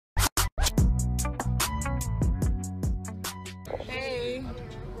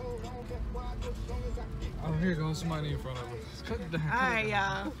here goes somebody in front of us. Cut it down. Alright,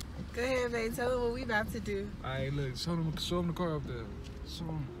 y'all. Go ahead, babe. Tell them what we about to do. Alright, look. Show them the car up there. Show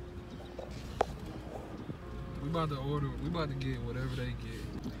them. We about to order. We about to get whatever they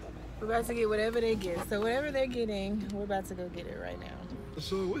get. We're about to get whatever they get. So whatever they're getting, we're about to go get it right now.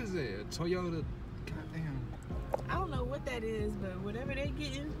 So what is that? A Toyota? Goddamn. I don't know what that is, but whatever they're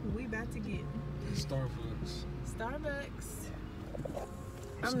getting, we about to get. Starbucks. Starbucks.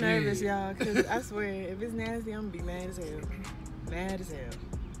 I'm nervous, y'all, because I swear, if it's nasty, I'm gonna be mad as hell. Mad as hell.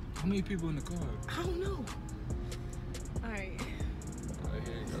 How many people in the car? I don't know. Alright. Alright,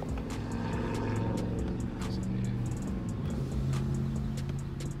 here you go.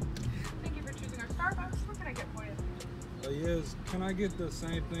 Thank you for choosing our Starbucks. What can I get for you? Yes, can I get the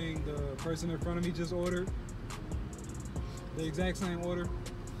same thing the person in front of me just ordered? The exact same order?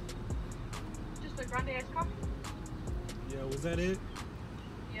 Just a grande iced coffee? Yeah, was that it?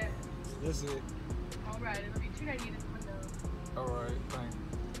 Yeah. That's it. Alright, it'll be $2.98 in the window. Alright, thanks.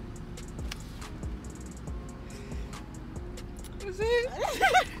 That's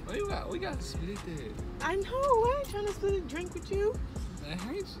it? we got to split that. I know, I ain't trying to split a drink with you. I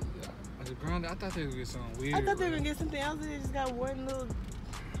hate you. As a grande, I thought they would get something weird. I thought they were gonna get something else and they just got one little...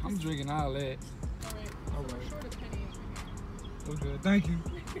 I'm drinking all that. Alright, short of penny. Okay, thank you.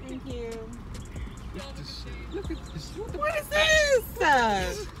 Thank you. Look at this shit. Look at this. What is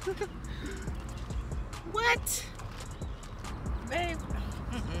this? What? Babe.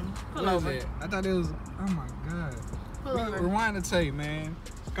 Pull What is over. that? I thought it was. Oh my god. Pull over. Rewind the tape, man.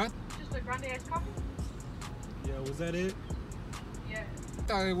 Got. Just a grande iced coffee? Yeah, was that it? Yeah. I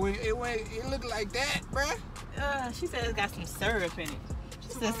thought it looked like that, bruh. She said it's got some syrup in it. She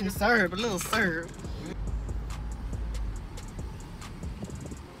said some syrup, a little syrup.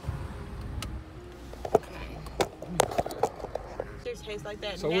 Taste like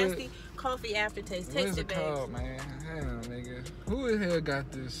that So nasty coffee aftertaste. What is Taste it it, babe. called, man? Hell, nigga. Who the hell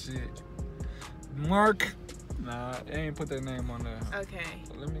got this shit? Mark? Nah, they ain't put their name on there. Okay.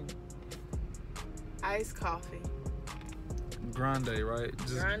 So let me. Iced coffee. Grande, right?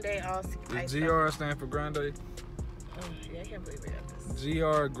 Just, Grande iced GR stand for Grande? Oh, yeah, I can't believe we got this.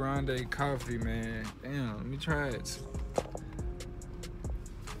 GR Grande coffee, man. Damn, let me try it.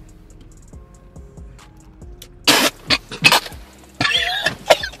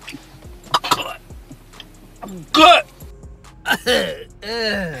 Good.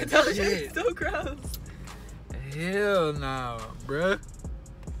 I told you it's so gross. Hell no, bruh.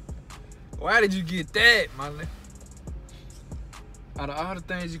 Why did you get that, my nigga? Out of all the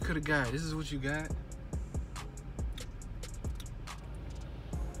things you could have got, this is what you got?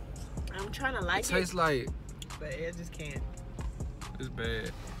 I'm trying to like It tastes like... but I just can't. It's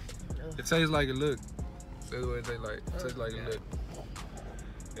bad. Ugh. It tastes like it look. That's what it tastes like. It tastes like it look.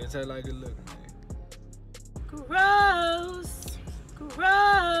 It tastes like it look, man. Gross.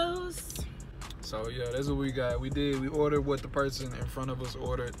 Gross. So yeah, that's what we got. We ordered what the person in front of us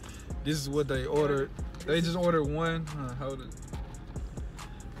ordered. This is what they ordered. They just ordered one. Hold it.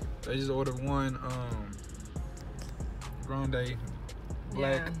 They just ordered one grande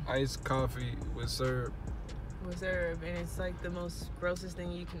black iced coffee with syrup. With syrup, and it's like the most grossest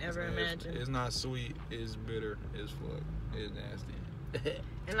thing you can ever imagine. It's not sweet. It's bitter as fuck. It's nasty.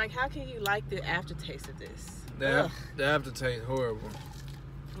 And like, how can you like the aftertaste of this? The aftertaste horrible.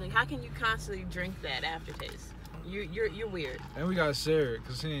 Like, how can you constantly drink that aftertaste? You're weird. And we got share it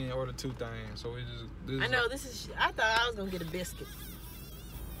because he ain't ordered two things, so we just. I know this is. I thought I was gonna get a biscuit,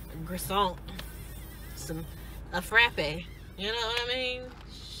 a croissant, a frappe. You know what I mean?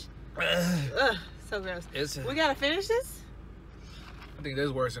 Ugh, so gross. We gotta finish this. I think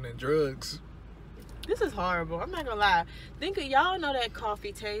that's worse than drugs. This is horrible. I'm not gonna lie. Think of y'all know that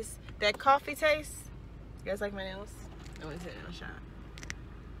coffee taste. That coffee taste. You guys like my nails? I want to take a shot.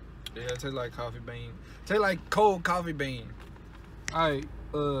 Yeah, it tastes like coffee bean. It tastes like cold coffee bean. Alright,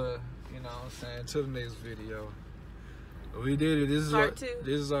 you know what I'm saying, to the next video. We did it. This is part two.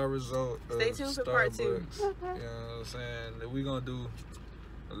 This is our result. Stay tuned for part 2. You know what I'm saying? We're gonna do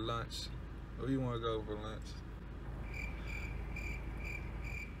a lunch. Where you wanna go for lunch?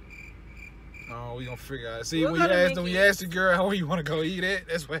 Oh, we gonna figure out. See, when you ask the girl where you wanna go eat at,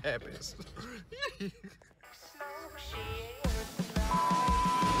 that's what happens.